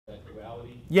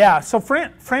Yeah, so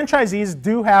franchisees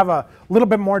do have a little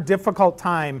bit more difficult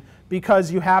time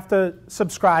because you have to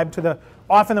subscribe to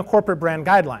often the corporate brand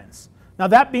guidelines. Now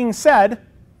that being said,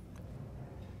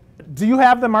 do you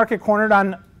have the market cornered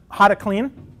on how to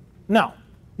clean? No.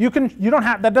 You don't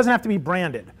have, that doesn't have to be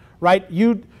branded, right?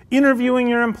 You interviewing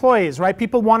your employees, right?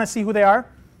 People want to see who they are.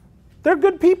 They're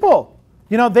good people.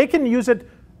 You know, they can use it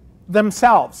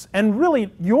themselves. And really,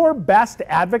 your best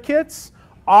advocates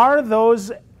are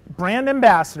those brand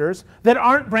ambassadors that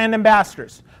aren't brand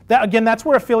ambassadors. Again, that's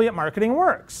where affiliate marketing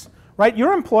works, right?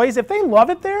 Your employees, if they love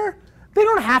it there, they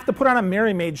don't have to put on a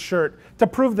Mary Maid shirt to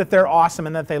prove that they're awesome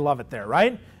and that they love it there,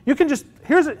 right? You can just,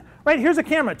 here's a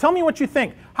camera. Tell me what you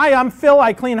think. Hi, I'm Phil.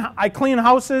 I clean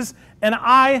houses, and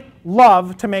I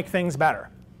love to make things better.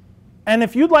 And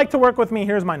if you'd like to work with me,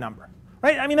 here's my number,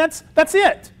 right? I mean, that's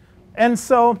it. And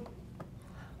so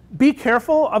be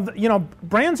careful of,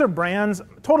 brands are brands,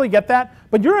 totally get that,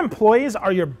 but your employees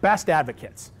are your best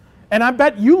advocates. And I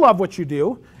bet you love what you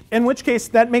do, in which case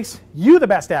that makes you the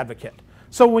best advocate.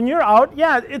 So when you're out,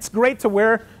 yeah, it's great to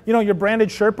wear, your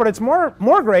branded shirt, but it's more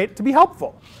great to be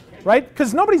helpful, right?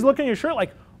 Because nobody's looking at your shirt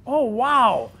like, oh,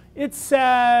 wow, it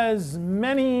says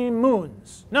many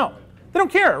moons. No, they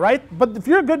don't care, right? But if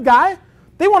you're a good guy,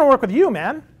 they want to work with you,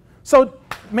 man. So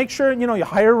make sure, you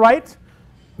hire right.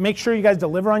 Make sure you guys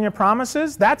deliver on your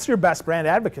promises. That's your best brand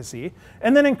advocacy.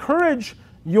 And then encourage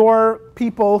your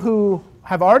people who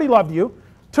have already loved you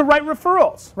to write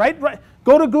referrals, right?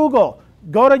 Go to Google,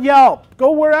 go to Yelp,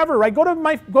 go wherever, right? Go to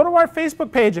our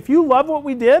Facebook page. If you love what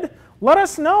we did, let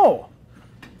us know.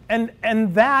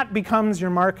 And that becomes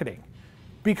your marketing.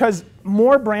 Because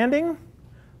more branding,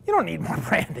 you don't need more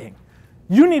branding.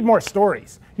 You need more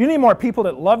stories. You need more people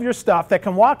that love your stuff that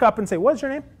can walk up and say, what's your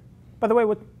name? By the way,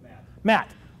 Matt.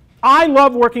 I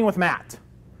love working with Matt.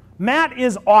 Matt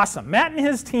is awesome. Matt and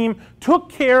his team took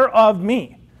care of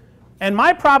me. And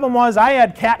my problem was I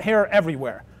had cat hair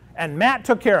everywhere. And Matt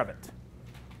took care of it.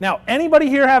 Now, anybody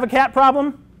here have a cat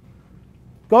problem?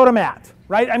 Go to Matt,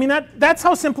 right? I mean, that's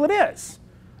how simple it is.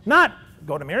 Not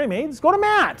go to Mary Maids, go to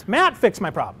Matt. Matt fixed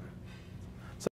my problem.